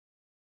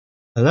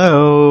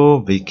Hello,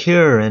 Vic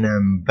here, and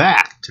I'm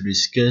back to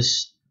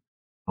discuss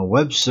a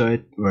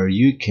website where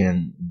you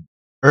can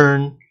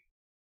earn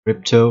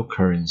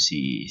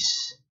cryptocurrencies.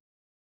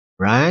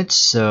 Right?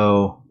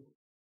 So,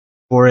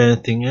 before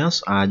anything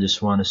else, I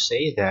just want to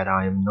say that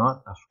I am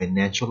not a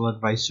financial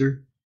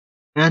advisor,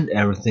 and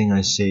everything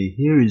I say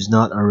here is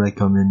not a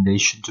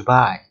recommendation to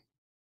buy.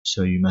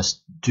 So, you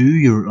must do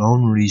your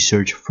own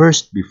research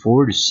first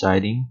before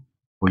deciding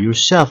for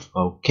yourself,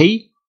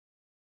 okay?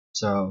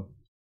 So,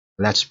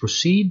 let's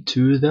proceed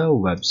to the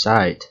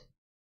website.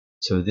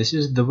 So this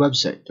is the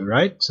website,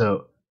 alright?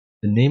 So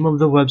the name of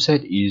the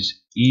website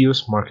is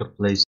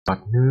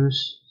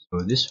eosmarketplace.news. So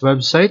this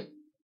website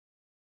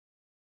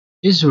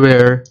is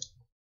where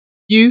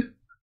you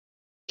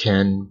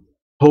can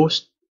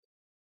post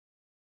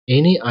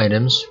any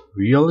items,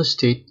 real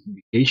estate,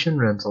 vacation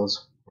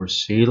rentals for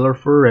sale or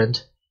for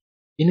rent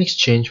in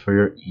exchange for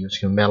your EOS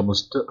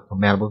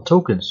compatible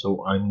token.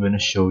 So I'm going to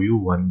show you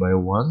one by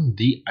one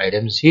the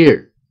items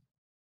here,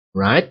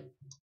 right?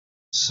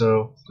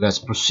 So let's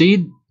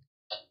proceed.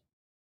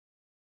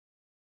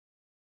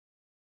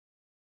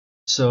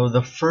 So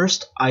the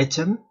first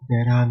item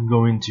that I'm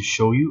going to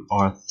show you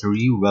are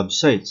three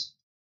websites.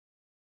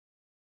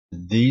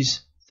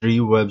 These three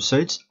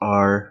websites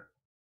are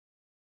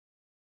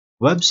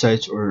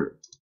websites or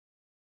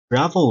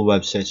travel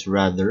websites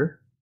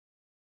rather,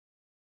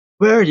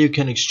 where you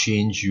can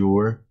exchange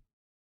your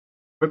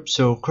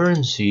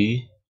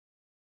cryptocurrency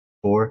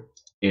for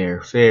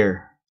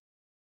airfare.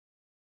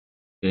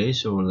 Okay,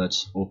 so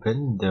let's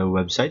open the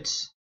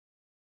websites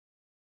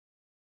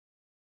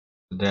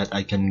so that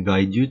I can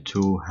guide you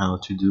to how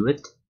to do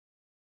it,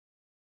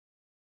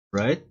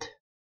 right?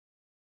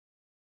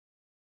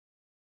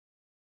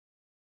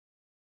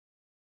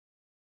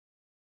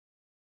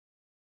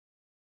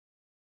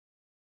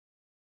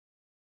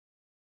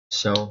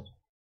 So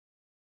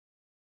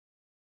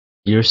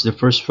here's the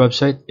first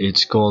website.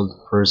 It's called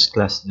First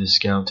Class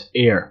Discount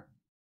Air.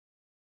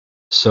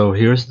 So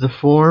here's the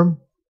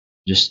form.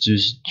 Just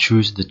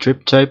choose the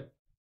trip type,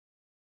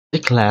 the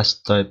class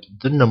type,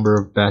 the number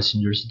of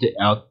passengers, the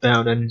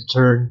outbound and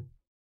return,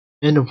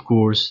 and of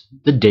course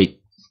the date.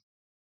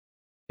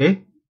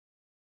 Okay,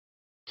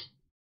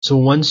 so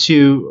once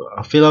you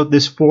fill out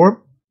this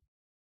form,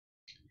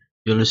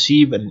 you'll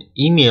receive an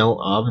email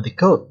of the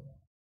code,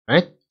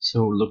 right?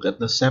 So look at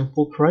the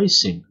sample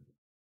pricing.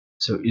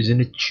 So isn't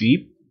it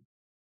cheap?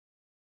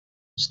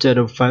 Instead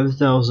of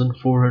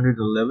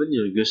 5,411,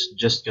 you're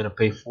just gonna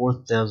pay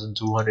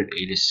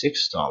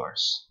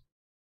 $4,286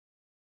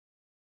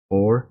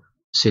 for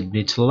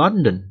Sydney to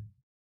London,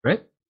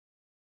 right?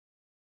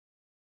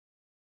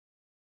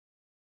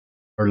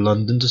 Or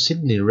London to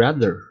Sydney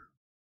rather.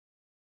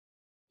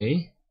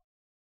 Okay,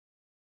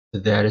 so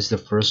that is the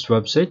first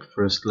website,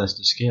 First Class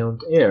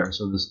Discount Air.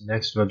 So this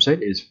next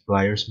website is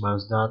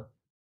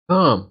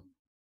flyersmiles.com.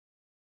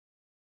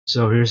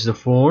 So here's the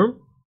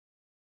form,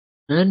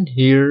 and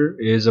here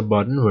is a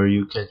button where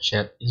you can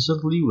chat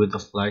instantly with a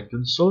flight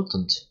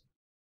consultant.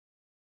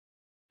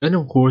 And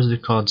of course the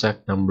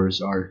contact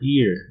numbers are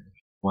here if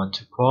you want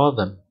to call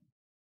them,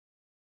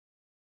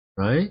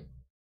 right?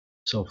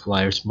 So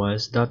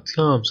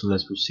flyersmiles.com. So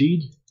let's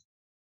proceed.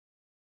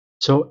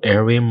 So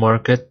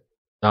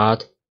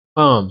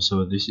airwaymarket.com.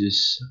 So this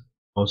is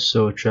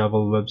also a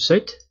travel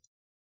website,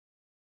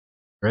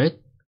 right?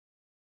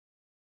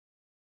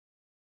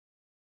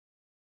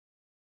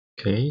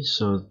 Okay,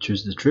 so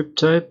choose the trip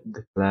type,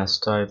 the class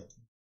type,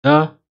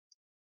 the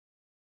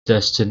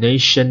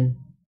destination,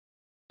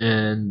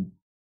 and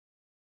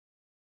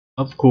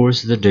of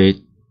course the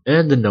date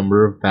and the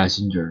number of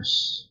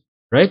passengers,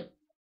 right?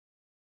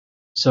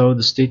 So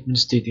the statement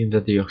stating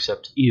that they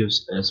accept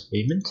EOS as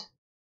payment.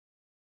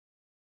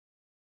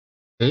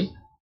 Okay,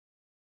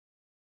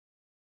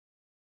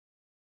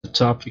 the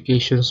top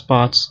vacation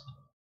spots,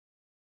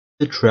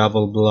 the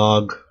travel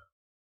blog,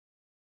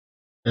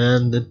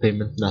 and the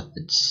payment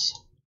methods,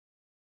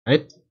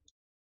 right?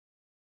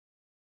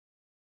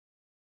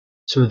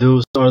 So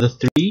those are the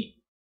three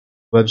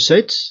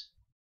websites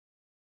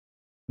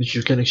which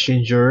you can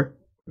exchange your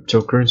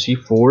cryptocurrency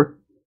for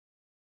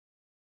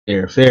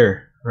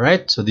airfare,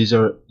 right? So these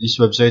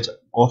websites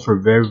offer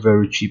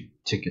very cheap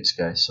tickets,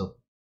 guys. So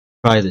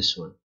try this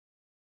one,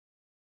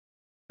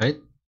 right?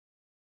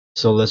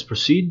 So let's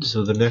proceed.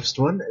 So the next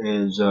one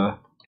is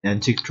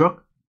antique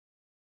truck.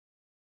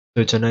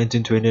 So it's a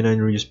 1929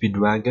 Rio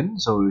Speedwagon.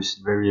 So it's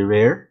very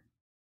rare,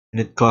 and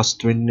it costs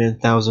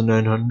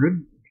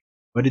 29,900,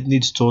 but it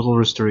needs total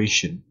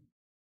restoration.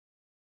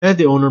 And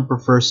the owner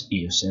prefers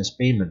EOS as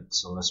payment.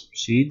 So let's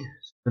proceed.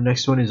 The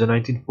next one is a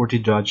 1940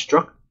 Dodge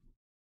truck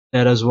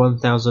that has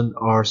 1,000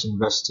 hours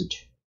invested.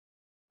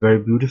 Very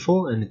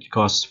beautiful, and it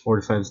costs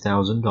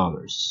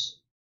 $45,000.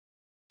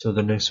 So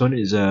the next one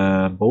is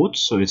a boat.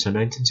 So it's a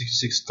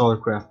 1966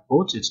 Craft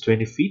boat. It's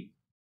 20 feet,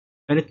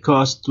 and it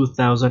costs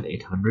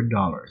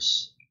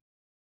 $2,800.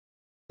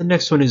 The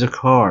next one is a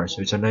car.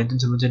 So it's a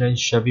 1979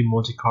 Chevy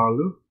Monte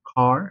Carlo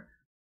car.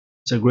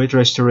 It's a great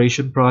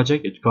restoration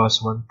project. It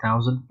costs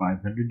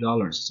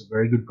 $1,500. It's a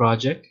very good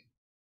project.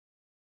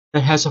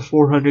 that has a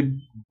 400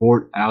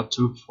 board out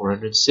to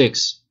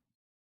 406.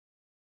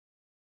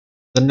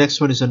 The next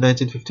one is a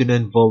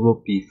 1959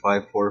 Volvo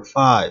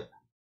P545.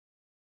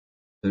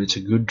 So it's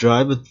a good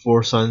drive with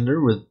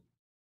 4-cylinder with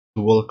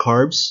dual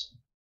carbs,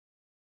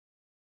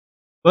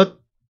 but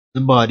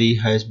the body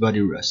has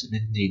body rust and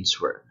it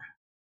needs work.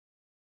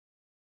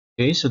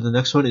 Okay, so the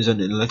next one is an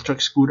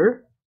electric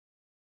scooter.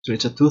 So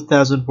it's a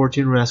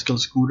 2014 Rascal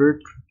scooter.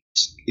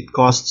 It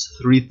costs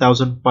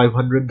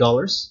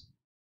 $3,500,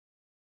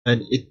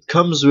 and it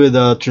comes with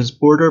a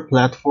transporter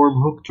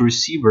platform hook to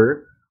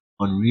receiver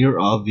on rear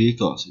of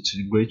vehicles. It's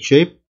in great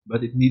shape,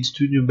 but it needs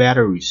 2 new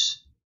batteries.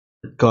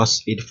 It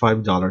costs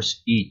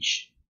 $85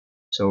 each.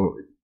 So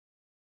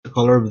the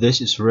color of this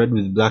is red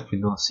with black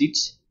vinyl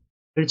seats,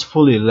 and it's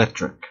fully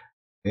electric.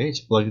 Okay, it's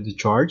plugged into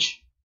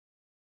charge.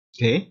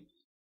 Okay.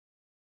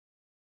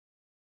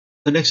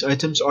 The next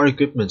items are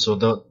equipment. So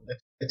the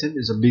next item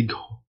is a big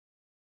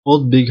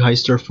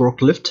Heister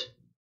forklift,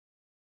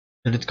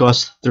 and it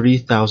costs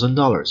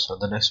 $3,000. So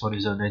the next one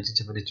is a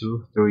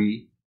 1972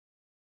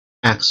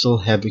 3-axle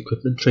heavy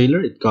equipment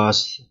trailer. It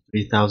costs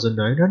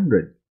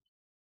 $3,900.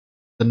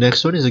 The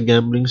next one is a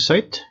gambling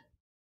site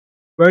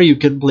where you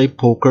can play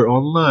poker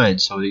online.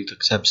 So it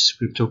accepts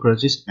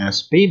cryptocurrencies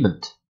as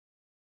payment.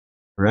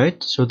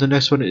 Right? So the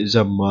next one is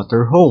a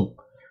motorhome.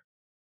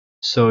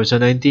 So it's a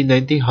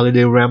 1990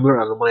 Holiday Rambler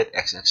Aluminite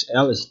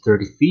XXL. It's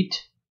 30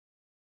 feet.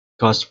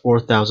 Costs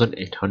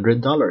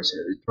 $4,800.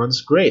 It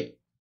runs great.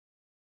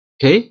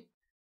 Okay.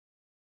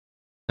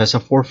 Has a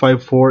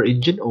 454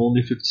 engine,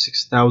 only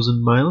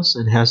 56,000 miles,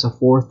 and has a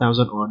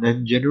 4,000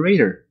 on-end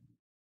generator.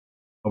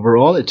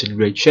 Overall, it's in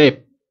great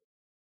shape.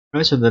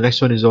 Right, so the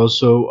next one is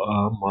also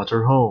a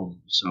motorhome.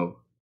 So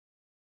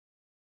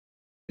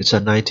it's a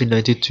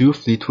 1992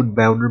 Fleetwood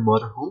Bounder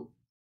motorhome.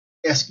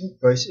 Asking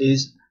price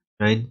is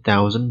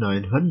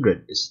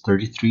 $9,900. It's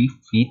 33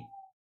 feet,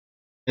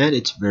 and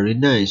it's very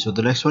nice. So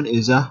the next one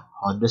is a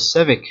Honda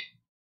Civic.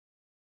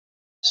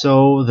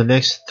 So the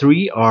next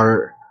three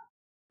are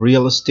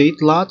real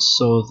estate lots.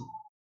 So the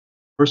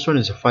first one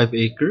is a 5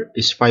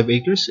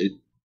 acres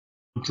in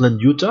Woodland,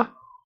 Utah.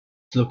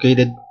 It's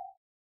located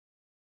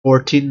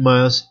 14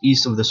 miles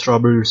east of the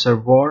Strawberry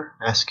Reservoir.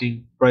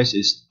 Asking price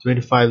is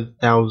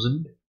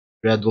 $25,000.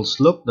 Gradual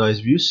slope, nice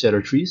views,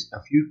 cedar trees,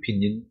 a few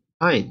pinyon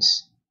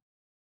pines.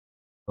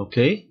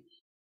 Okay.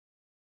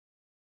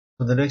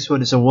 So the next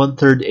one is a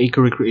 1/3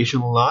 acre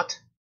recreational lot,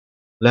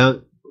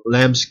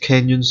 Lambs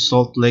Canyon,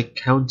 Salt Lake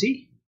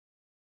County.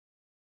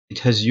 It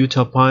has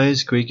Utah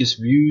pines, Quakes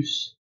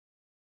views.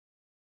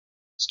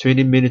 It's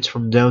 20 minutes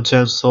from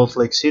downtown Salt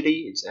Lake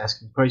City. Its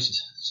asking price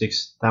is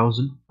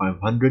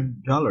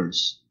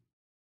 $6,500.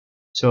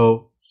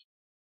 So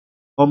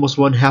almost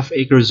 1/2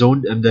 acre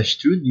zoned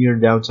M-2 near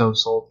downtown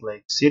Salt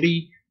Lake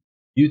City,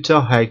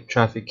 Utah. High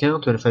traffic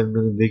count, 25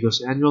 million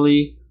vehicles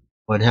annually.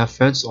 1/2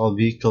 fence, all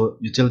vehicle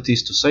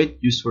utilities to site,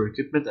 used for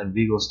equipment and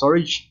vehicle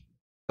storage.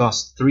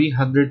 Cost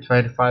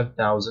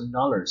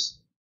 $325,000.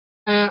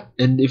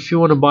 And if you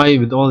want to buy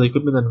with all the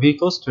equipment and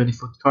vehicles,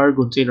 20-foot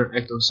cargo container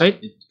act on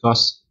site, it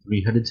costs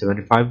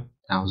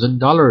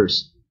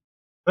 $375,000.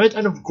 Right,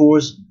 and of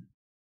course,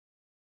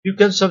 you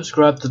can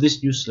subscribe to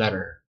this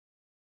newsletter,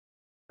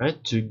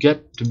 right, to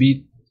get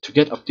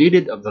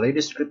updated of the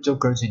latest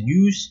cryptocurrency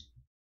news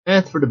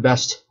and for the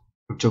best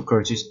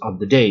cryptocurrencies of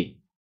the day.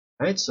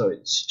 Right, so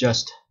it's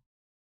just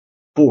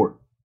for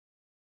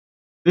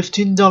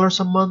 $15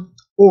 a month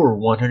or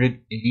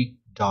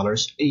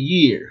 $180 a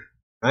year,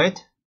 right?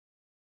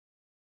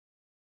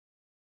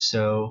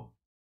 So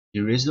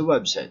here is the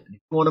website. If you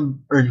want to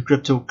earn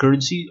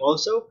cryptocurrency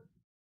also,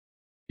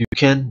 you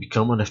can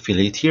become an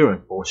affiliate here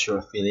and post your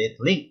affiliate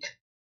link,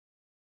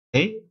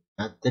 okay,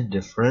 at the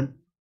different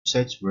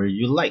sites where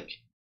you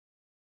like.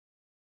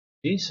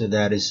 Okay, so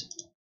that is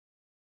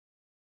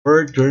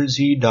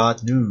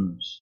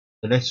PreferredCurrency.News.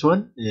 The next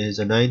one is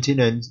a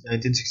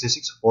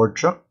 1966 Ford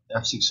truck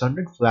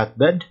F600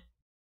 flatbed,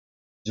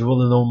 0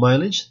 to low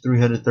mileage,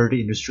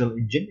 330 industrial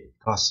engine. It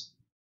costs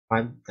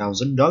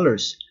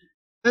 $5,000.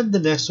 And the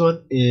next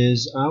one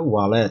is a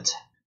wallet.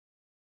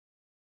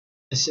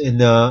 It's in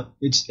the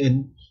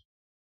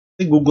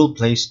Google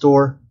Play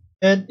Store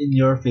and in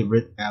your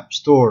favorite app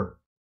store.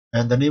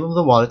 And the name of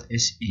the wallet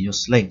is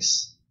EOS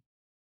Links.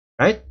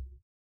 Right?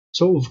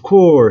 So of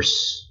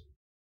course,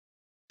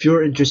 if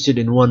you're interested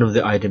in one of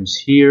the items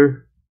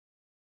here,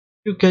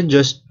 you can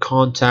just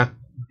contact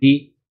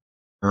the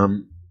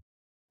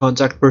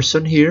contact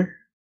person here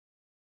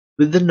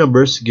with the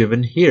numbers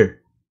given here.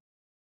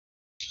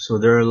 So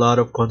there are a lot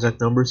of contact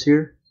numbers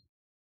here,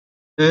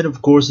 and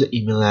of course the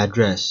email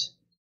address.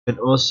 You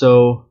can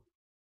also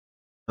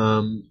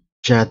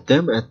chat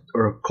them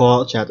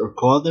call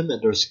them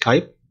at their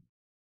Skype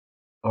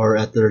or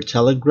at their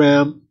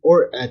Telegram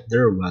or at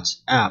their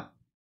WhatsApp.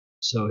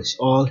 So it's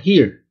all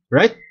here,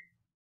 right?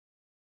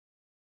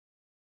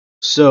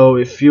 So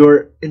if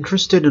you're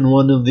interested in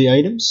one of the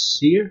items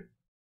here,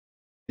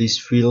 please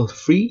feel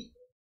free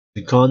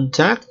to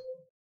contact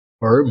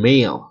or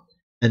mail.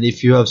 And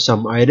if you have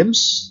some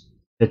items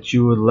that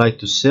you would like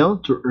to sell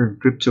to earn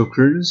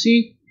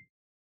cryptocurrency,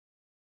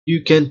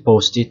 you can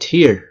post it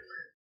here.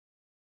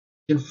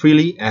 You can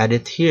freely add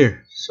it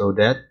here so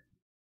that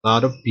a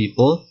lot of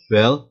people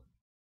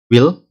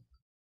will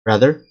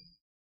rather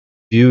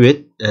view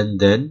it, and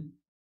then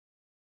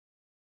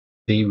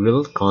they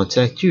will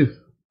contact you.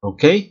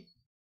 Okay,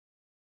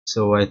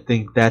 so I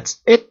think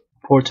that's it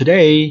for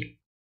today.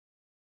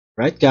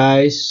 Right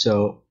guys,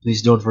 so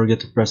please don't forget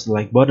to press the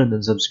like button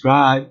and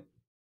subscribe.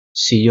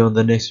 See you on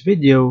the next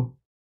video.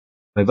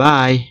 Bye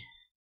bye.